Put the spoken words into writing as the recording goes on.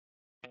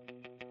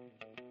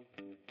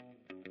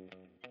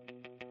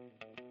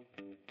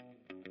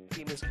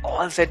team is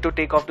all set to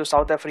take off to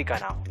South Africa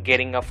now,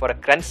 gearing up for a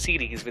crunch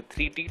series with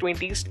 3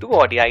 T20s, 2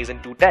 ODIs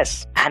and 2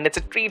 tests. And it's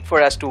a treat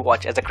for us to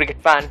watch as a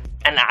cricket fan.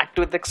 And add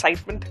to the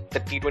excitement,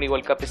 the T20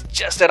 World Cup is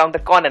just around the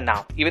corner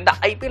now. Even the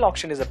IPL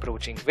auction is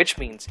approaching, which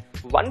means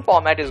one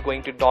format is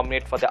going to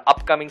dominate for the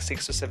upcoming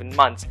 6 to 7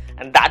 months,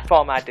 and that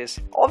format is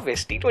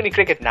obvious T20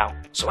 cricket now.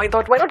 So I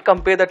thought, why not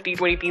compare the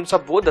T20 teams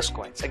of both the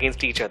squads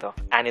against each other?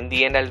 And in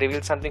the end, I'll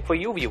reveal something for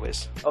you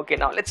viewers. Okay,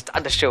 now let's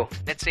start the show.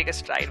 Let's take a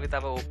stride with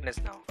our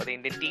openers now. For the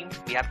Indian team,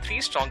 we have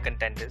 3 strong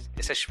contenders: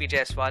 Yashasvi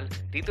Jaiswal,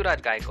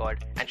 Rituraj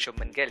Gaikwad and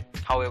Shubman Gill.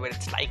 However,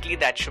 it's likely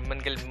that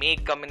Shubman Gill may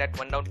come in at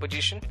one down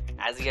position,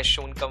 as he has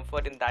shown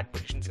comfort in that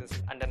position since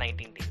his under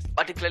 19 days,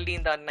 particularly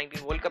in the under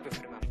 19 World Cup if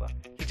you remember.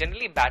 He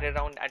generally batted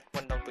around at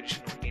one down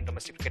position only in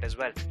domestic cricket as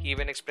well. He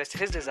even expressed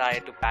his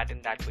desire to bat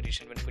in that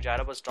position when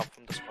Pujara was dropped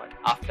from the squad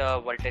after a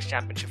World Test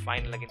Championship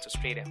final against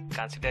Australia.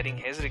 Considering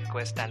his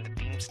request and the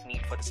team's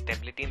need for the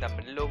stability in the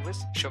middle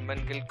overs,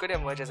 Shubman Gill could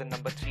emerge as a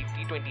number 3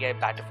 T20I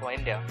batter for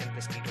India in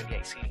this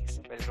T20I series.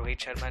 Well, Rohit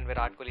Sharma and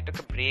Virat Kohli took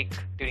a break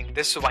during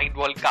this white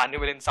ball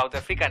carnival in South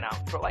Africa now,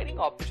 providing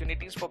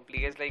opportunities for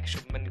players like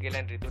Shubman Gill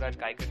and Rituraj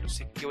Gaikwad to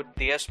secure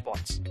their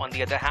spots. On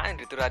the other hand,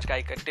 Rituraj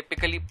Gaikwad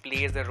typically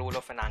plays the role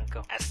of an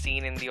anchor. As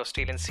seen in the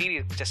Australian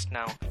series just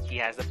now, he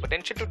has the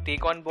potential to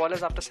take on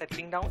bowlers after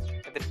settling down.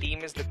 If the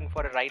team is looking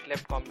for a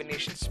right-left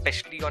combination,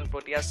 especially on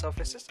Proteas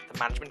surfaces, the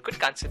management could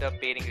consider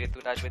pairing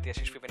Rituraj with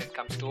Yashasvi when it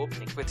comes to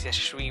opening. With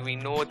Yashasvi, we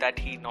know that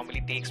he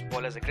normally takes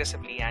bowlers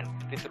aggressively, and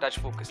Rituraj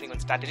focusing on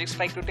strategic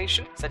strike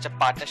rotation. Such a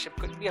partnership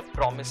could be a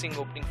promising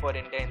opening for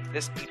India in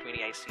this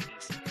T20I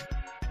series.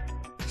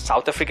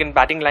 South African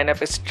batting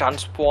lineup is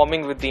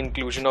transforming with the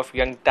inclusion of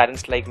young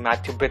talents like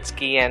Matthew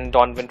Britsky and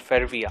Donovan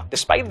Fervia.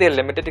 Despite their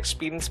limited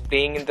experience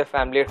playing in the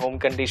familiar home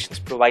conditions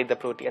provide the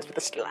Proteas with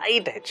a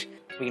slight edge.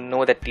 We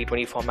know that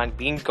T20 format,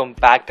 being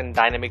compact and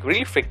dynamic,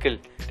 really fickle,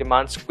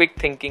 demands quick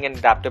thinking and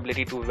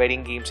adaptability to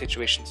varying game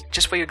situations.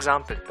 Just for your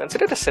example,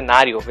 consider a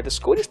scenario where the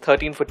score is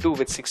 13 for 2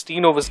 with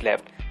 16 overs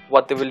left,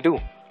 what they will do.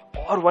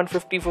 Or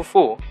 150 for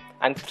 4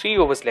 and 3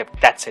 overs left,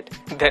 that's it.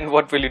 Then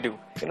what will you do?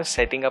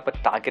 Setting up a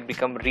target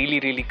become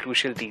really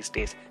crucial these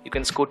days. You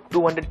can score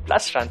 200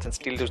 plus runs and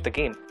still lose the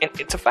game. And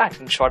it's a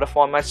fact, in shorter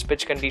formats,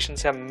 pitch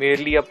conditions are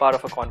merely a part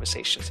of our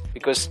conversations,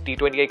 because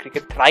T20I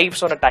cricket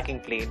thrives on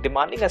attacking play,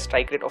 demanding a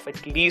strike rate of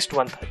at least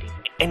 130.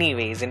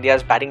 Anyways,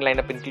 India's batting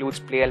lineup includes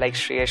players like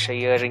Shreyas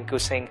Iyer, Rinku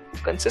Singh, who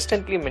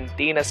consistently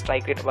maintain a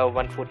strike rate above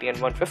 140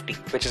 and 150,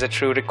 which is a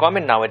true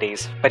requirement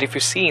nowadays. But if you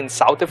see in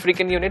South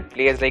African unit,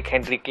 players like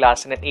Henry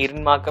Klaasen and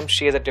Aaron Markham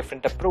shares a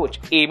different approach,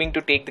 aiming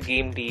to take the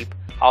game deep.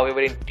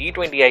 However, in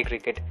T20I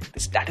cricket, the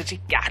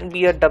strategy can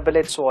be a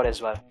double-edged sword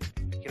as well.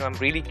 I'm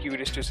really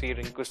curious to see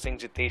Rinku Singh,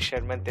 Jitesh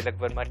Sharma and Tilak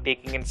Verma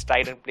taking in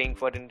stride and playing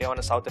for India on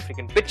a South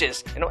African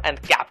pitches. And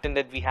the captain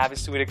that we have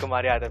is Surya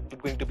Kumar Yadav.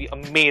 It's going to be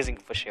amazing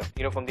for sure.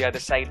 From the other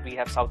side, we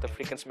have South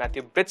Africans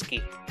Matthew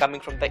Britsky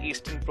coming from the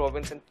Eastern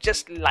Province and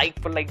just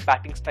like-for-like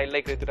batting style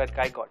like Rituraj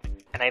Gaikwad.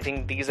 And I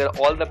think these are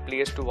all the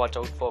players to watch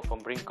out for, from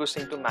Rinku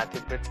Singh to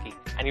Matthew Britsky.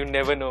 And you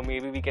never know,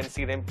 maybe we can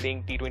see them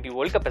playing T20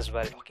 World Cup as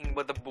well. Talking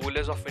about the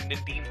bowlers of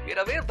Indian team, we're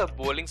aware of the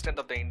bowling strength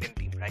of the Indian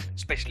team, right?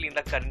 Especially in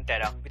the current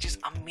era, which is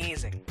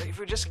amazing. But if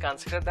you just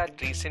consider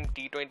that recent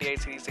T20I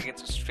series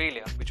against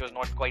Australia, which was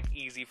not quite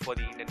easy for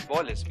the Indian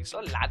bowlers, we saw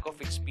lack of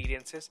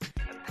experiences,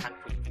 and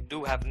thankfully we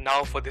do have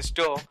now for this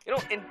tour.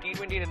 In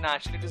T20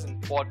 international, it is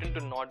important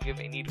to not give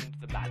any room to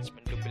the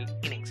batsman to build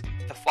innings,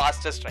 the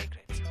fastest strike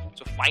rates.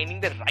 So finding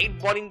the right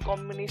bowling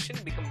combination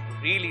becomes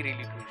really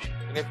crucial.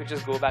 If you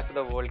just go back to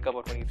the World Cup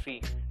of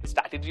 23, the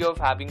strategy of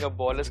having a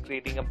bowlers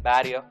creating a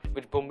barrier,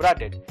 which Bumrah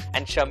did,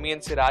 and Shami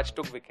and Siraj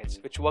took wickets,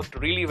 which worked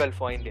really well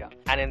for India.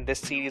 And in this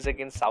series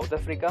against South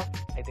Africa,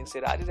 I think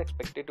Siraj is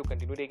expected to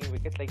continue taking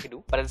wickets like he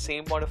do. But at the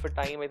same point of a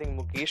time, I think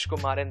Mukesh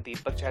Kumar and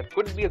Deepak Chahar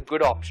could be a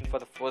good option for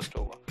the first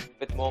over,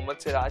 with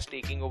Mohammad Siraj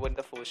taking over in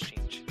the first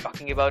change.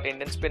 Talking about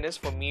Indian spinners,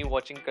 for me,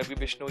 watching Kavi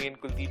Bishnoi and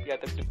Kuldeep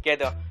Yadav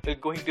together is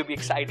going to be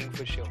exciting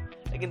for sure.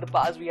 Like in the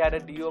past, we had a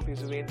duo of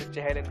Yuzvendra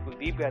Chahal and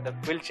Kuldeep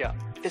Yadav, Wiltshire.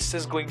 This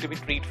is going to be a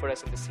treat for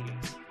us in the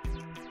series.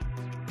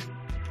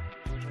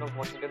 Of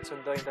Washington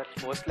Sundar in that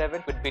first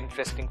 11 would be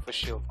interesting for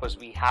sure, because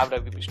we have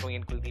Ravi Bishnoi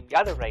and Kuldeep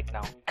Yadav right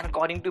now. And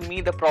according to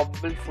me, the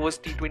probable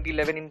first T20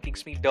 11 in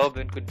Kingsmead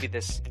Durban could be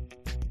this.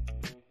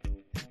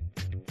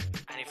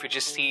 If you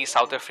just see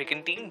South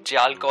African team,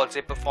 Jal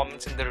Kaulse's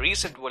performance in the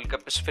recent World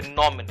Cup is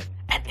phenomenal,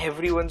 and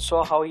everyone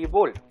saw how he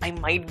bowled. I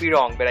might be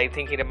wrong, but I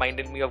think he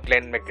reminded me of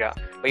Glenn McGrath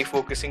by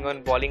focusing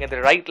on bowling at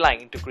the right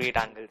line to create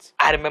angles.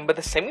 I remember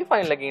the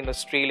semi-final against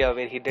Australia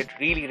where he did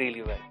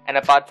really well. And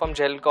apart from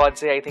Jal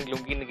Kaulse, I think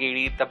Lungi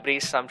Ngidi,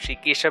 Tabraiz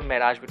Shamsi, Keshav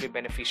Maharaj would be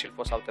beneficial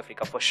for South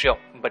Africa for sure.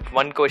 But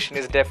one question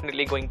is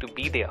definitely going to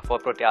be there for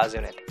Proteas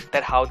unit,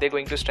 that how they're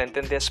going to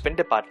strengthen their spin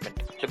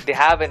department. Look, they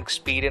have an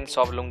experience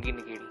of Lungi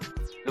Ngidi.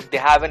 Look, they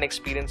have an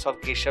experience of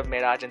Keshav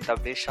Maharaj and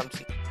Tabraiz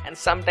Shamsi. and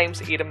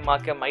sometimes Adam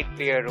Marker might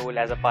play a role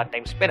as a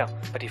part-time spinner.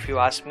 But if you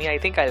ask me, I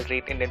think I'll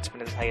rate Indian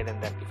spinners higher than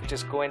them. If you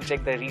just go and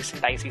check the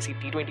recent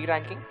ICC T20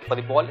 ranking for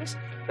the bowlers,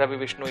 Ravi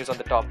Vishnu is on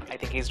the top. I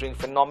think he's doing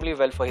phenomenally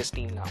well for his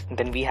team now. And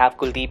then we have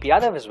Kuldeep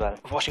Yadav as well.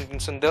 Washington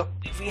Sundar.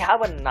 We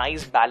have a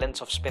nice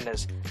balance of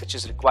spinners which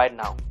is required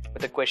now.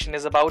 But the question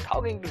is about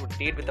how going to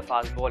rotate with the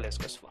fast bowlers,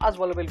 because fast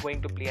bowler will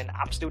going to play an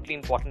absolutely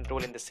important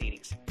role in the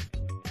series.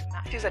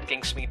 Matches at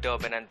Kingsmead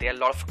Durban, and there are a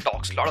lot of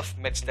talks, a lot of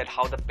myths that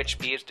how the pitch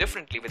behaves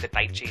differently with the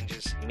tide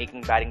changes,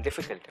 making batting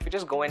difficult. If you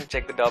just go and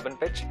check the Durban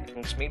pitch,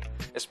 Kingsmead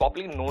is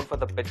popularly known for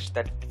the pitch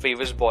that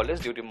favors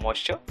bowlers due to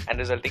moisture and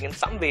resulting in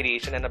some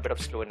variation and a bit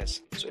of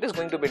slowness. So it is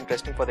going to be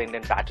interesting for the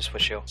Indian batters for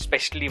sure,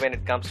 especially when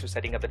it comes to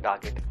setting up the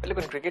target. Well,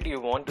 look, in cricket you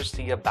want to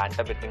see a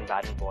banter between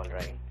bat and ball,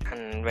 right?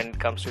 And when it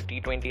comes to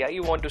T20I,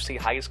 you want to see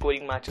high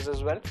scoring matches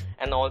as well,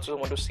 and also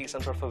want to see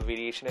some sort of a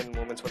variation in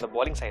movements from the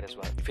bowling side as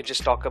well. If you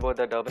just talk about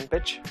the Durban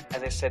pitch,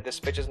 as I said,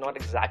 this pitch is not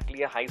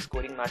exactly a high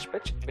scoring match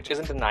pitch, which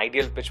isn't an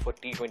ideal pitch for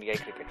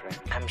T20I cricket, right?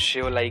 I'm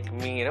sure like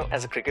me,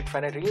 as a cricket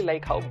fan, I really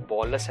like how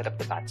bowlers set up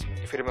the batsmen.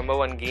 If you remember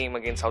one game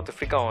against South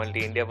Africa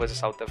only, India versus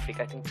South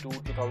Africa, I think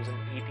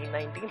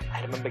 2018-19,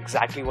 I remember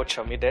exactly what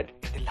Shami did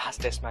in the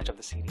last test match of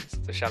the series.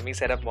 So Shami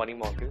set up Moni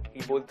Morkel.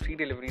 He bowled 3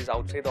 deliveries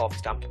outside the off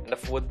stump, and the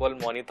 4th ball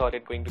Moni thought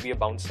it going to be a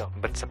bouncer.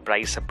 But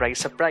surprise, surprise,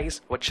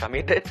 surprise, what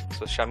Shami did?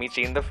 So Shami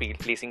changed the field,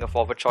 placing a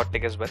forward short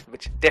leg as well,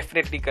 which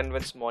definitely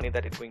convinced Moni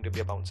that it's going to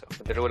be a bouncer.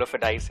 But the roll of a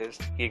dice is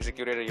he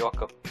executed a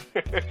Yorker.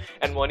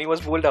 And Moni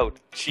was bowled out.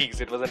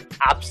 Jeez, it was an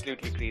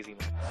absolutely crazy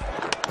man.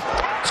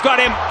 It's got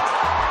him.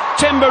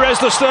 Timber is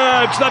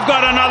disturbed. They've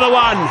got another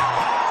one.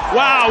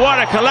 Wow, what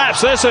a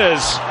collapse this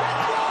is.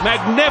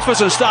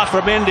 Magnificent stuff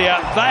from India.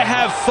 They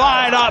have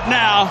fired up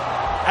now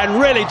and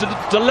really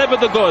delivered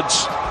the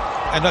goods.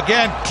 And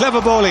again,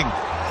 clever bowling.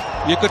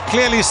 You could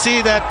clearly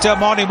see that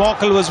Moni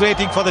Morkel was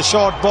waiting for the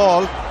short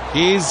ball.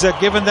 He's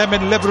given them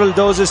in liberal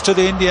doses to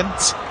the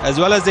Indians as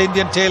well as the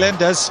Indian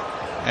tailenders.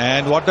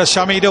 And what does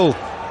Shami do?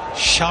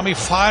 Shami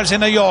fires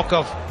in a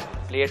Yorker.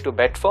 Player to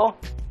bet for?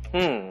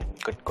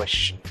 Good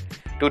question.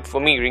 Dude, for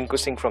me, Rinku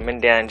Singh from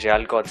India and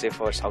Jayal Godse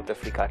for South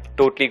Africa are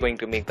totally going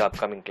to make the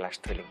upcoming clash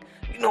thrilling.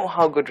 You know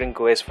how good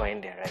Rinku is for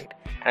India, right?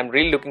 I'm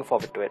really looking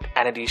forward to it.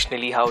 And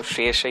additionally, how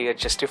Shreyas Iyer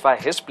justify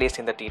his place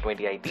in the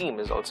T20I team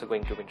is also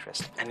going to be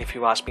interesting. And if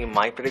you ask me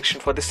my prediction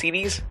for the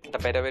series, the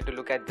better way to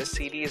look at this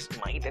series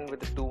might end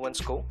with a 2-1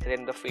 score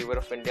in the favor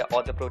of India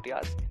or the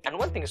Proteas. And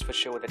one thing is for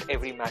sure that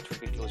every match will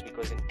be close,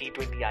 because in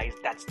T20Is,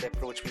 that's the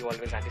approach we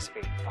always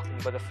anticipate. Talking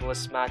about the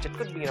first match, it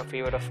could be in a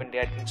favor of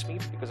India at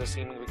Kingsmead because the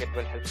seaming wicket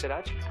will help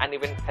Siraj and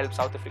even help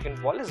South African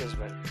bowlers as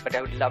well. But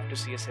I would love to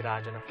see a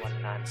Siraj on a one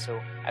hand,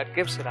 so I'd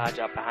give Siraj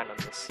a upper hand on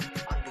this.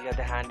 On the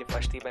other hand, if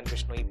Ashdeep and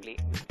Vishnoi play,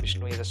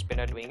 Vishnoi is a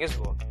spinner doing his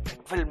work, it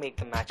will make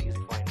the match easy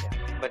for India.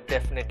 But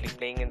definitely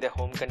playing in their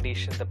home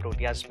conditions, the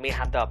Proteas may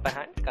have the upper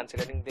hand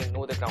considering they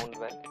know the ground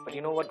well. But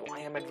you know what, why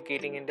I'm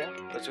advocating India?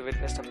 Because we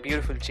witnessed a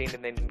beautiful change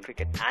in the Indian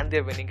cricket and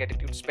their winning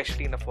attitude,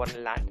 especially in a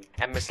foreign land.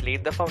 MS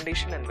laid the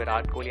foundation and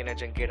Virat Kohli and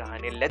Ajinkya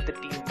Rahane led the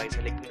team by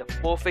selecting the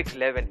perfect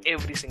 11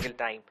 every single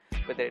time,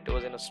 whether it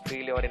was in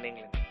Australia or in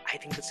England. I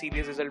think the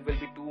series result will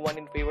be 2-1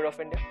 in favor of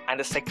India. And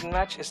the second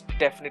match is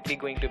definitely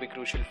going to be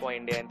crucial for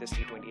India in this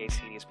T20I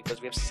series, because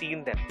we have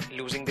seen them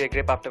losing their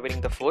grip after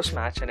winning the first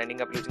match and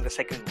ending up losing the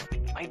second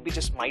one. Might be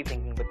just my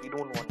thinking, but we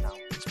don't want now,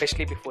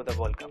 especially before the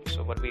World Cup.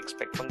 So what we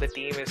expect from the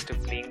team is to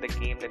playing the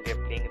game that they're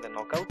playing in the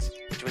knockouts,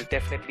 which will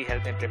definitely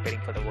help them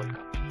preparing for the World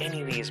Cup.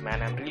 Anyways,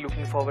 man, I'm really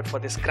looking forward for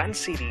this crunch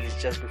series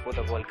just before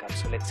the World Cup.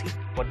 So let's see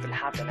what will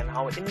happen and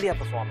how India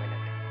perform in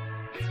it.